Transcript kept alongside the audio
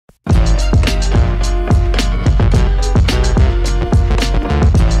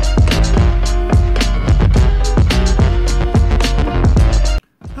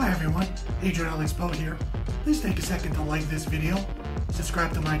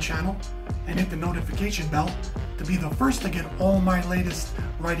subscribe to my channel and hit the notification bell to be the first to get all my latest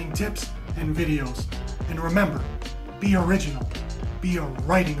writing tips and videos. And remember, be original. Be a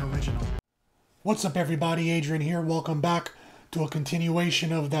writing original. What's up everybody, Adrian here. Welcome back to a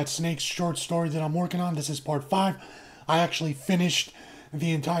continuation of that Snakes short story that I'm working on. This is part 5. I actually finished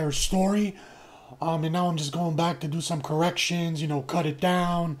the entire story. And now I'm just going back to do some corrections, cut it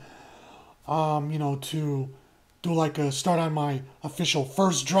down, to do like a start on my official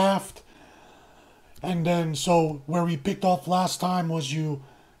first draft. And then, so where we picked off last time was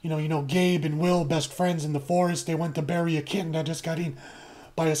Gabe and Will, best friends in the forest. They went to bury a kitten that just got eaten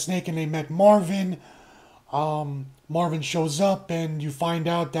by a snake, and they met Marvin. Marvin shows up, and you find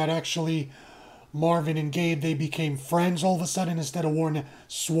out that actually Marvin and Gabe, they became friends all of a sudden instead of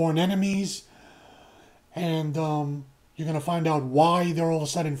sworn enemies. And you're going to find out why they're all of a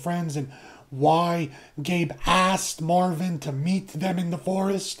sudden friends and why Gabe asked Marvin to meet them in the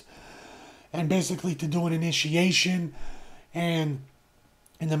forest and basically to do an initiation. And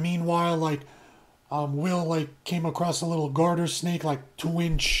in the meanwhile, Will came across a little garter snake,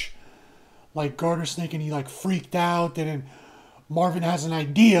 2-inch garter snake, and he freaked out. And then Marvin has an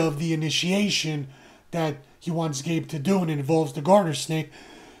idea of the initiation that he wants Gabe to do, and it involves the garter snake.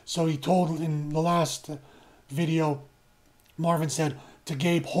 So he told in the last video, Marvin said to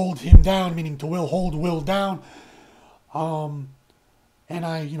Gabe, hold him down, meaning to Will, hold Will down. And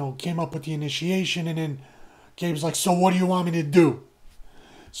I, came up with the initiation, and then Gabe's like, so what do you want me to do?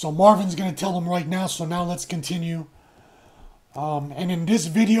 So Marvin's going to tell him right now, so now let's continue. And in this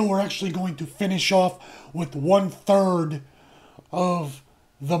video, we're actually going to finish off with 1/3 of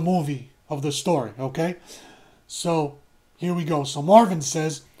the movie, of the story, okay? So here we go. So Marvin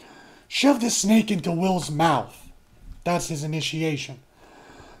says, shove the snake into Will's mouth. That's his initiation.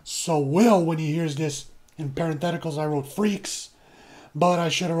 So Will, when he hears this, in parentheticals I wrote freaks, but I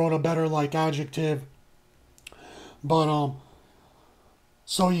should have wrote a better adjective. But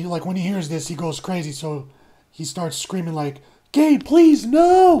so he when he hears this, he goes crazy. So he starts screaming Gabe, please,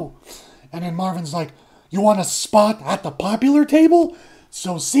 no! And then Marvin's like, you want a spot at the popular table?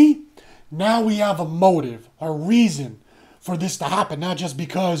 So see, now we have a motive, a reason for this to happen, not just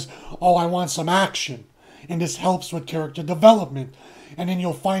because, oh, I want some action. And this helps with character development. And then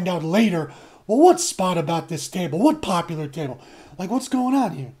you'll find out later, well, what spot about this table? What popular table? What's going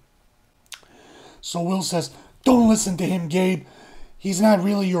on here? So Will says, don't listen to him, Gabe. He's not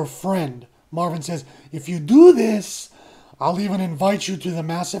really your friend. Marvin says, if you do this, I'll even invite you to the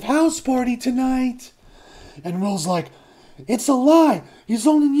massive house party tonight. And Will's like, it's a lie. He's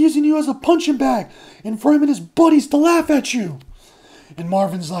only using you as a punching bag and for him and his buddies to laugh at you. And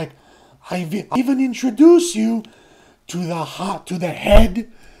Marvin's like, I've even introduced you to the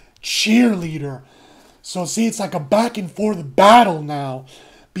head cheerleader. So see, it's like a back and forth battle now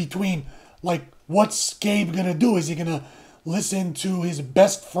between what's Gabe gonna do? Is he gonna listen to his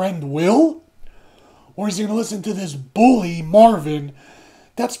best friend Will? Or is he gonna listen to this bully Marvin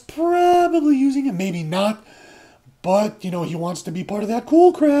that's probably using it? Maybe not. But, he wants to be part of that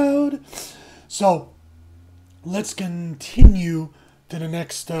cool crowd. So, let's continue to the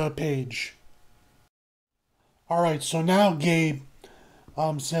next page. Alright, so now Gabe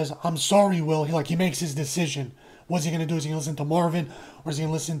says, I'm sorry, Will. He makes his decision. What's he going to do? Is he going to listen to Marvin? Or is he going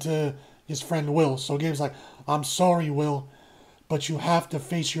to listen to his friend Will? So Gabe's like, I'm sorry, Will. But you have to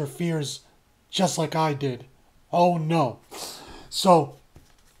face your fears just like I did. Oh, no. So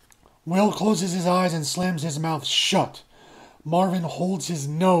Will closes his eyes and slams his mouth shut. Marvin holds his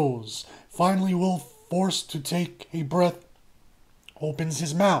nose. Finally, Will, forced to take a breath, opens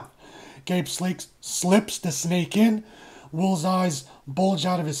his mouth. Gabe slips the snake in. Will's eyes bulge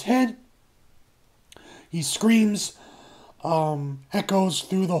out of his head. He screams, echoes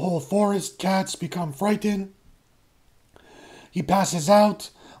through the whole forest. Cats become frightened. He passes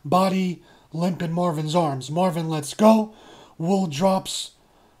out, body limp in Marvin's arms. Marvin lets go. Will drops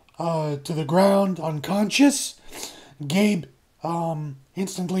to the ground, unconscious. Gabe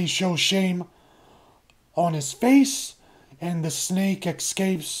instantly shows shame on his face, and the snake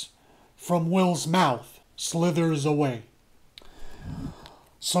escapes from Will's mouth, slithers away.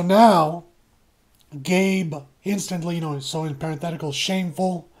 So now, Gabe instantly, so in parenthetical,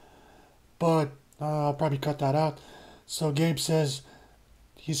 shameful, but I'll probably cut that out. So Gabe says,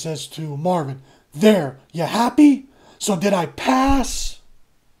 he says to Marvin, there, you happy? So did I pass?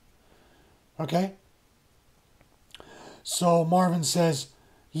 Okay. So Marvin says,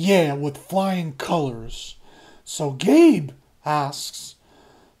 yeah, with flying colors. So Gabe asks,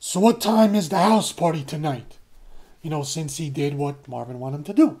 so what time is the house party tonight? Since he did what Marvin wanted him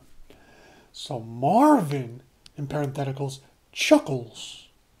to do. So Marvin, in parentheticals, chuckles.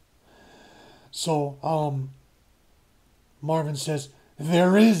 So, Marvin says,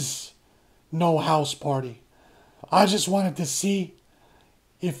 there is no house party. I just wanted to see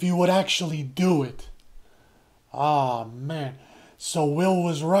if you would actually do it. Ah, man. So Will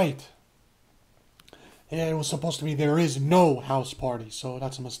was right. Yeah, it was supposed to be there is no house party. So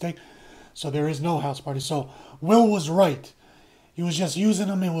that's a mistake. So there is no house party. So Will was right. He was just using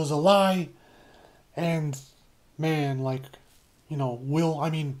them. It was a lie. And, man, like,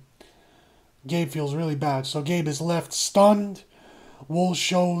 Gabe feels really bad. So Gabe is left stunned. Will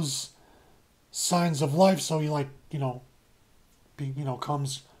shows signs of life. So he,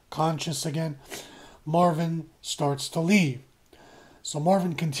 comes conscious again. Marvin starts to leave. So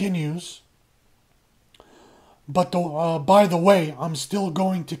Marvin continues. But by the way, I'm still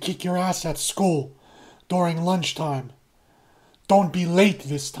going to kick your ass at school during lunchtime. Don't be late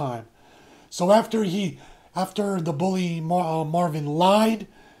this time. So after the bully Marvin lied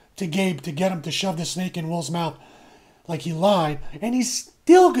to Gabe to get him to shove the snake in Will's mouth, like he lied, and he's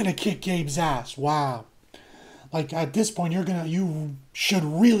still gonna kick Gabe's ass. Wow. Like at this point, you should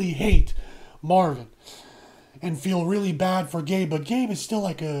really hate Marvin and feel really bad for Gabe, but Gabe is still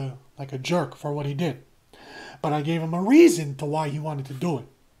like a jerk for what he did. But I gave him a reason to why he wanted to do it.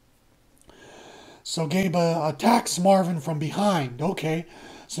 So Gabe attacks Marvin from behind. Okay.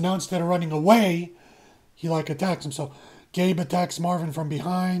 So now instead of running away, he attacks him. So Gabe attacks Marvin from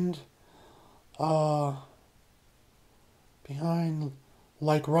behind. Like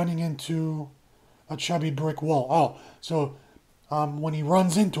running into a chubby brick wall. Oh, so when he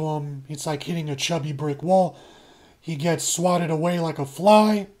runs into him, it's like hitting a chubby brick wall. He gets swatted away like a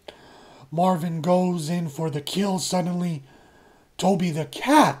fly. Marvin goes in for the kill. Suddenly, Toby the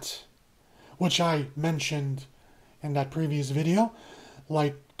cat, which I mentioned in that previous video,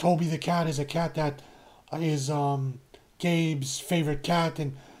 like Toby the cat is a cat that is Gabe's favorite cat,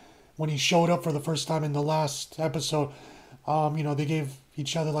 and when he showed up for the first time in the last episode, they gave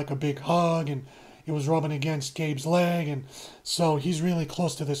each other like a big hug, and it was rubbing against Gabe's leg, and so he's really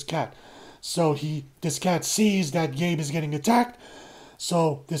close to this cat. So this cat sees that Gabe is getting attacked.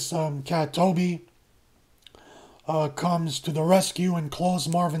 So this cat, Toby, comes to the rescue and claws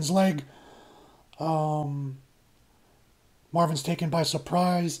Marvin's leg. Marvin's taken by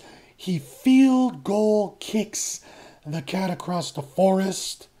surprise. He field goal kicks the cat across the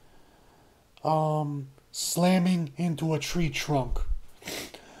forest, slamming into a tree trunk.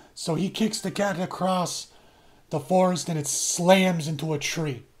 So he kicks the cat across the forest and it slams into a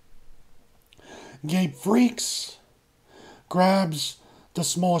tree. Gabe freaks, grabs the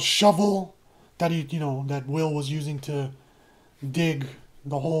small shovel that that Will was using to dig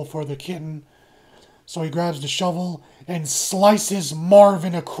the hole for the kitten. So he grabs the shovel and slices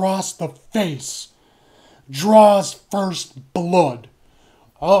Marvin across the face. Draws first blood.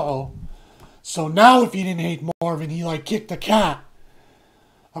 Uh-oh. So now if he didn't hate Marvin, he kicked the cat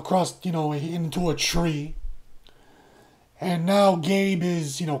across, into a tree. And now Gabe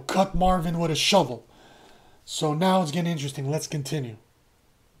is, cut Marvin with a shovel. So now it's getting interesting. Let's continue.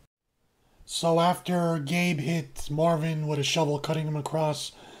 So after Gabe hit Marvin with a shovel, cutting him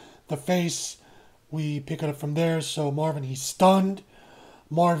across the face, we pick it up from there. So Marvin, he's stunned.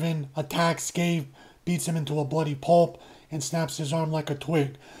 Marvin attacks Gabe, beats him into a bloody pulp, and snaps his arm like a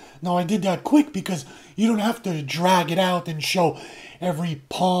twig. Now I did that quick because you don't have to drag it out and show every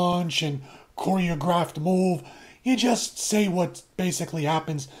punch and choreographed move. You just say what basically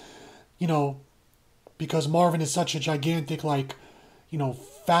happens, because Marvin is such a gigantic,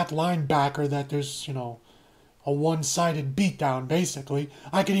 fat linebacker that there's, a one-sided beatdown, basically.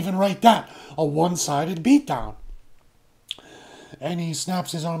 I could even write that, a one-sided beatdown. And he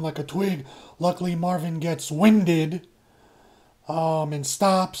snaps his arm like a twig. Luckily, Marvin gets winded and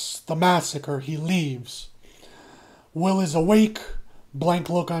stops the massacre. He leaves. Will is awake, blank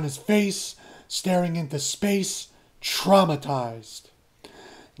look on his face, staring into space, traumatized.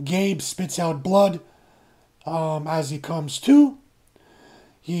 Gabe spits out blood as he comes to.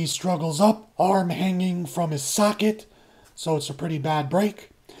 He struggles up, arm hanging from his socket, so it's a pretty bad break.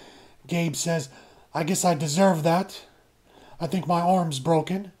 Gabe says, I guess I deserve that. I think my arm's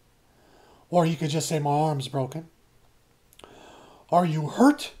broken. Or he could just say my arm's broken. Are you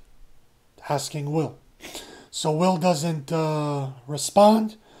hurt? Asking Will. So Will doesn't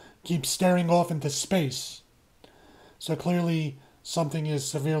respond, keeps staring off into space. So clearly something is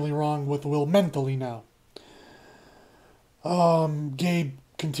severely wrong with Will mentally now. Gabe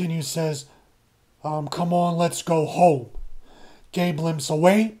continues, says, come on, let's go home. Gabe limps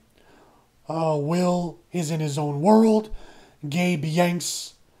away. Will is in his own world. Gabe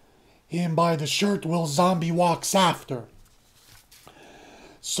yanks him by the shirt. Will zombie walks after.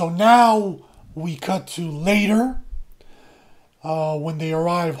 So now we cut to later when they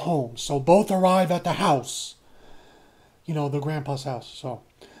arrive home. So both arrive at the house. You know, the grandpa's house. So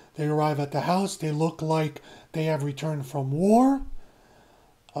they arrive at the house. They look like they have returned from war.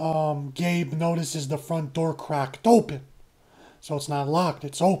 Gabe notices the front door cracked open. So it's not locked,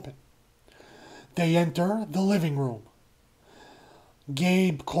 it's open. They enter the living room.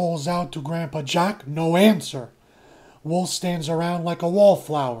 Gabe calls out to Grandpa Jack, no answer. Will stands around like a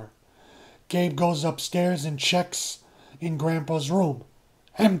wallflower. Gabe goes upstairs and checks in Grandpa's room.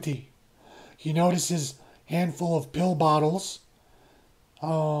 Empty. He notices a handful of pill bottles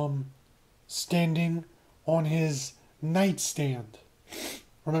standing on his nightstand.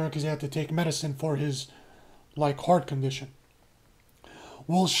 Remember, because he had to take medicine for his, heart condition.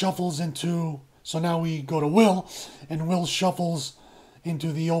 Will shuffles into... So now we go to Will, and Will shuffles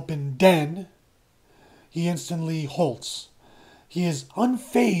into the open den. He instantly halts. He is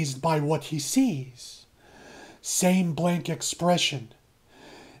unfazed by what he sees. Same blank expression.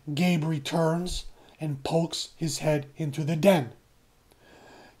 Gabe returns and pokes his head into the den.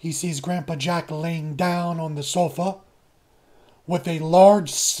 He sees Grandpa Jack laying down on the sofa with a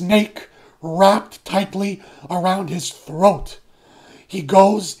large snake wrapped tightly around his throat. He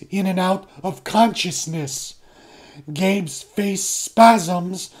goes in and out of consciousness. Gabe's face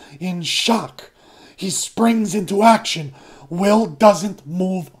spasms in shock. He springs into action. Will doesn't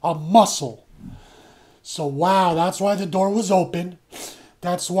move a muscle. So wow, that's why the door was open.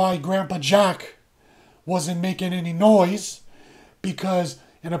 That's why Grandpa Jack wasn't making any noise.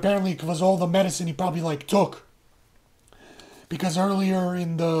 And apparently it was all the medicine he probably took. Because earlier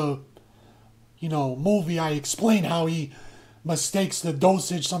in the, movie, I explained how he mistakes the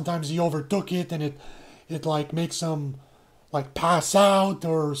dosage. Sometimes he overtook it and it makes him pass out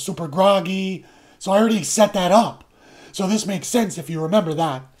or super groggy. So I already set that up. So this makes sense if you remember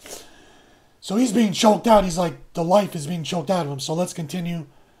that. So he's being choked out. He's the life is being choked out of him. So let's continue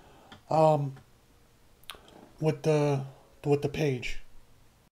with the page.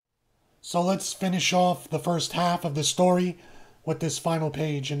 So let's finish off the first half of the story with this final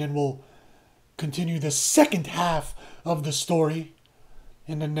page, and then we'll continue the second half of the story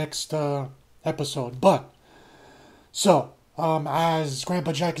in the next episode. As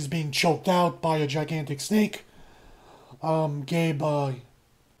Grandpa Jack is being choked out by a gigantic snake, Gabe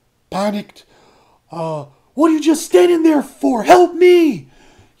panicked. What are you just standing there for? Help me!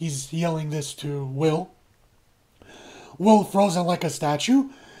 He's yelling this to Will. Will frozen like a statue.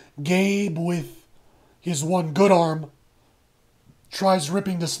 Gabe, with his one good arm, tries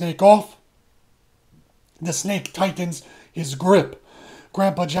ripping the snake off. The snake tightens his grip.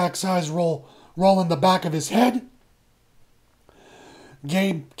 Grandpa Jack's eyes roll in the back of his head.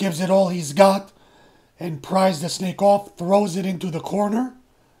 Gabe gives it all he's got and pries the snake off, throws it into the corner.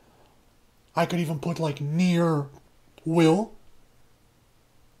 I could even put near Will.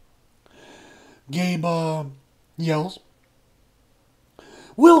 Gabe yells,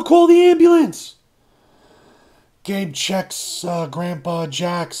 "Will, call the ambulance!" Gabe checks Grandpa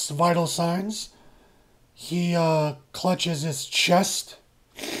Jack's vital signs. He clutches his chest.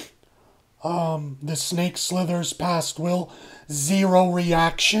 The snake slithers past Will. Zero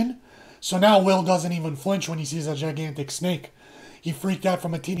reaction. So now Will doesn't even flinch when he sees a gigantic snake. He freaked out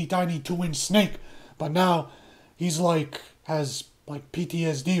from a teeny tiny 2-inch snake. But now he's has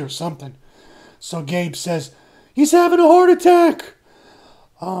PTSD or something. So Gabe says, "He's having a heart attack.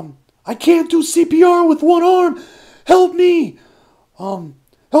 I can't do CPR with one arm. Help me.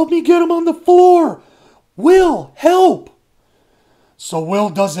 Help me get him on the floor. Will, help." So Will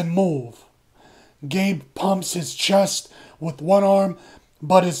doesn't move. Gabe pumps his chest with one arm,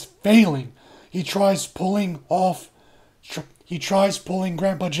 but is failing. He tries pulling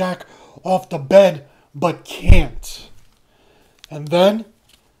Grandpa Jack off the bed, but can't. And then,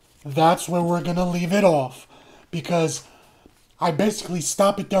 that's where we're going to leave it off. Because I basically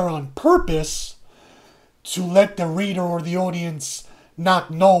stop it there on purpose to let the reader or the audience not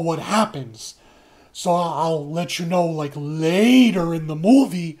know what happens. So I'll let you know later in the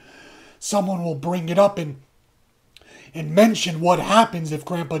movie, someone will bring it up and mention what happens if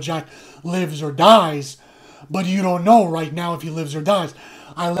Grandpa Jack lives or dies. But you don't know right now if he lives or dies.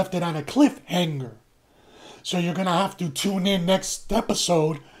 I left it on a cliffhanger. So you're going to have to tune in next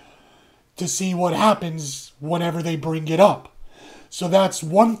episode to see what happens whenever they bring it up. So that's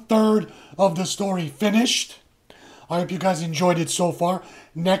 1/3 of the story finished. I hope you guys enjoyed it so far.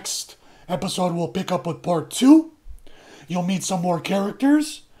 Next episode we'll pick up with part 2. You'll meet some more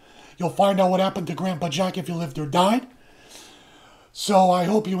characters. You'll find out what happened to Grandpa Jack if he lived or died. So I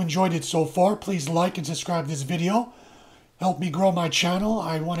hope you enjoyed it so far. Please like and subscribe this video. help me grow my channel.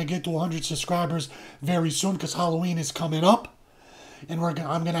 I want to get to 100 subscribers very soon because Halloween is coming up. And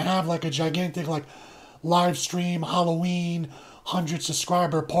I'm going to have like a gigantic like live stream, Halloween, 100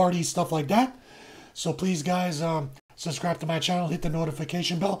 subscriber party, stuff like that. So please guys, subscribe to my channel, hit the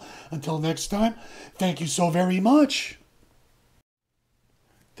notification bell. Until next time, thank you so very much.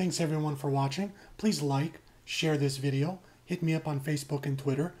 Thanks everyone for watching. Please like, share this video, hit me up on Facebook and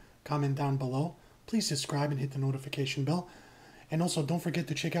Twitter, comment down below. Please subscribe and hit the notification bell. And also don't forget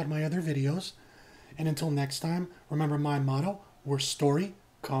to check out my other videos. And until next time, remember my motto, where story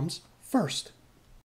comes first.